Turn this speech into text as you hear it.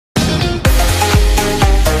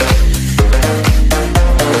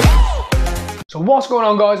So what's going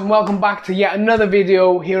on, guys, and welcome back to yet another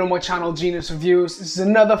video here on my channel, Genius Reviews. This is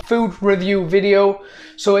another food review video.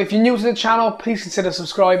 So if you're new to the channel, please consider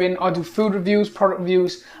subscribing. I do food reviews, product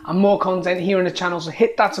reviews and more content here on the channel, so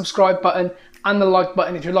hit that subscribe button and the like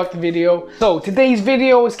button if you like the video. So today's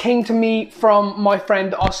video came to me from my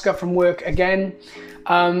friend Oscar from work again.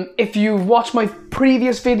 If you watched my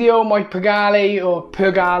previous video, my Pergale or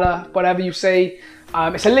Pergale, whatever you say,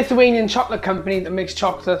 it's a Lithuanian chocolate company that makes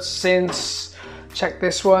chocolates since, check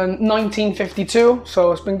this one, 1952,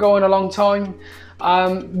 so it's been going a long time.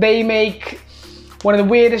 They make one of the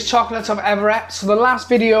weirdest chocolates I've ever had. So the last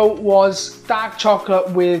video was dark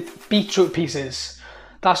chocolate with beetroot pieces.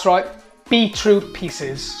 That's right, beetroot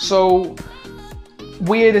pieces. So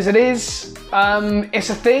weird as it is, it's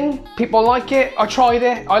a thing. People like it. I tried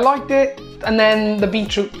it, I liked it, and then the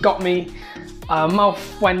beetroot got me.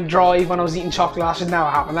 Mouth went dry when I was eating chocolate. That should never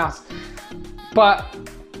happen, that. But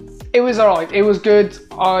it was alright, it was good,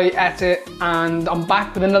 I ate it, and I'm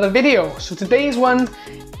back with another video. So today's one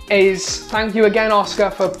is, thank you again Oscar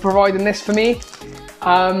for providing this for me.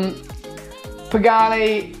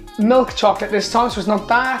 Pergale milk chocolate this time, so it's not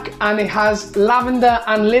dark, and it has lavender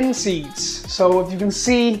and linseeds. So if you can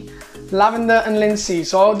see, lavender and linseed.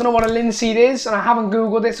 So I don't know what a linseed is, and I haven't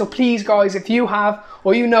googled it, so please guys, if you have,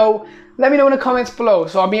 or you know, let me know in the comments below.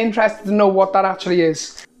 So I'll be interested to know what that actually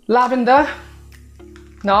is. Lavender.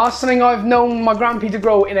 Now, that's something I've known my grandpa to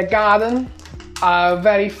grow in a garden,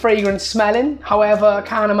 very fragrant smelling. However, I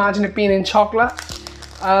can't imagine it being in chocolate.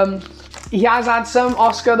 He has had some,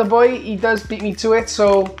 Oscar the boy, he does beat me to it,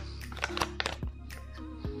 so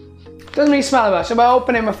doesn't really smell much. I'll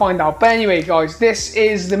open him and find out. But anyway, guys, this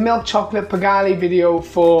is the milk chocolate Pergale video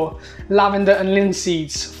for lavender and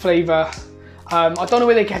linseeds flavour. I don't know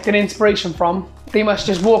where they get their inspiration from. They must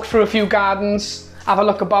just walk through a few gardens, have a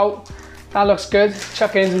look about. That looks good.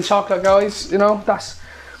 Chuck in some chocolate, guys. You know, that's...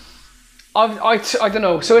 I don't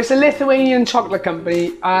know. So it's a Lithuanian chocolate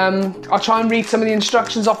company. I'll try and read some of the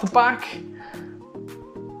instructions off the back.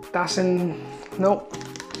 That's in... No.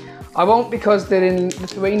 I won't, because they're in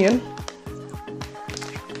Lithuanian.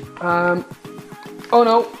 Oh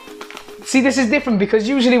no. See, this is different, because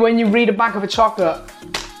usually when you read the back of a chocolate,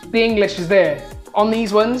 the English is there. On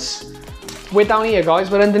these ones, we're down here, guys.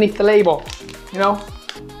 We're underneath the label. You know?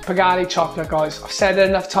 Pergale chocolate, guys. I've said it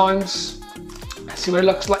enough times. Let's see what it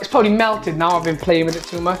looks like. It's probably melted now. I've been playing with it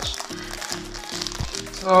too much.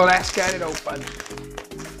 So let's get it open.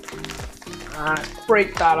 And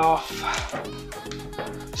break that off.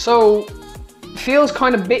 So it feels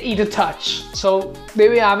kind of bitty to touch. So there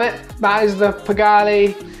we have it. That is the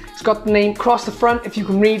Pergale. It's got the name across the front, if you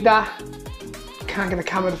can read that. Can't get the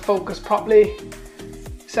camera to focus properly.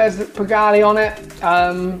 It says that Pergale on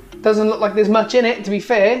it. Doesn't look like there's much in it, to be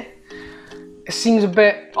fair. It seems a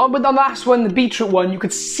bit... Oh, but the last one, the beetroot one, you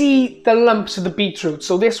could see the lumps of the beetroot.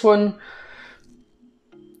 So this one,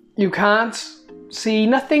 you can't see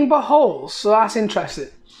nothing but holes. So that's interesting.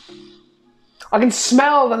 I can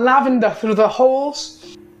smell the lavender through the holes.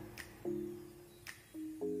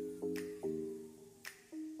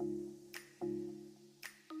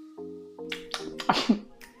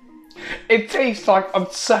 It tastes like I'm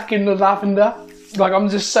sucking the lavender. Like I'm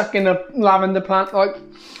just sucking a lavender plant, like.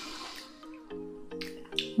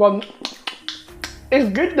 Well, it's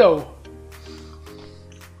good though.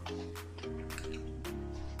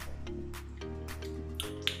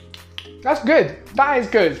 That's good. That is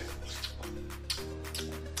good.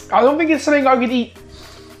 I don't think it's something I could eat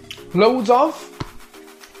loads of,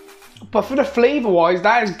 but for the flavour wise,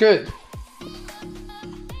 that is good.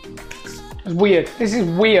 It's weird. This is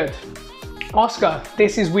weird. Oscar,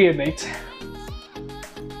 this is weird, mate.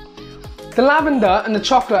 The lavender and the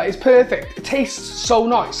chocolate is perfect. It tastes so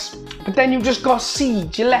nice. But then you've just got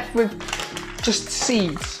seeds. You're left with just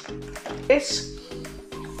seeds.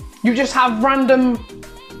 You just have random,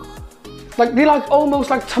 like they're like almost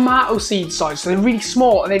like tomato seed size. So they're really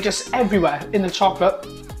small and they're just everywhere in the chocolate.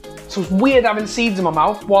 So it's weird having seeds in my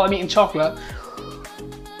mouth while I'm eating chocolate.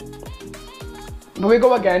 But we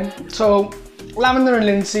go again. So lavender and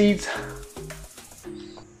linseed.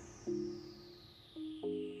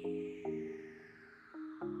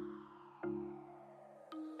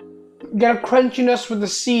 Get a crunchiness with the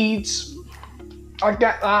seeds, I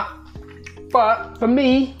get that, but for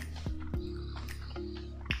me,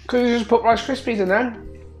 because you just put Rice Krispies in there,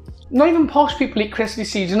 not even posh people eat crispy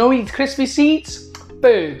seeds. You know who eats crispy seeds?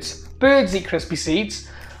 Birds. Birds eat crispy seeds,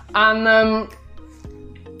 and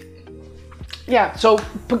yeah, so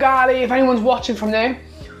Pergale, if anyone's watching from there,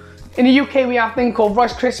 in the UK we have a thing called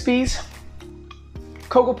Rice Krispies.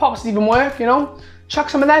 Cocoa Pops even work, you know? Chuck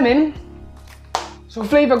some of them in. So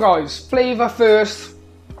flavour guys, flavour first.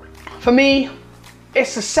 For me,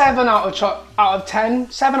 it's a 7 out of 10.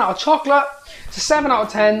 7 out of chocolate. It's a 7 out of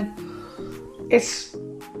 10.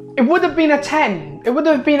 It would have been a 10. It would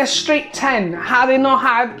have been a straight 10 had it not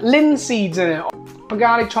had linseeds in it.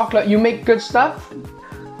 Pergale chocolate, you make good stuff.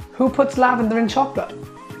 Who puts lavender in chocolate?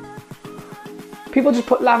 People just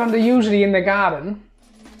put lavender usually in their garden.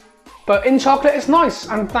 But in chocolate it's nice,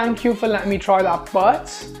 and thank you for letting me try that.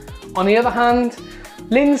 But on the other hand,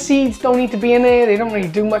 linseeds don't need to be in there. They don't really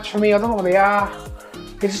do much for me. I don't know what they are.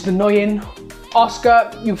 They're just annoying.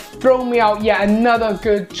 Oscar, you've thrown me out yet another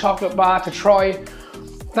good chocolate bar to try.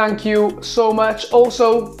 Thank you so much.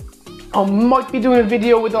 Also, I might be doing a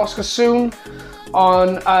video with Oscar soon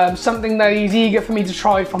on something that he's eager for me to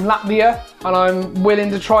try from Latvia, and I'm willing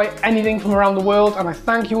to try anything from around the world. And I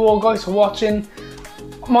thank you all guys for watching.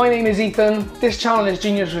 My name is Ethan. This channel is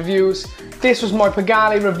Genius Reviews. This was my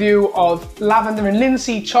Pergale review of lavender and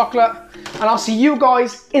linseed chocolate, and I'll see you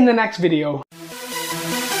guys in the next video.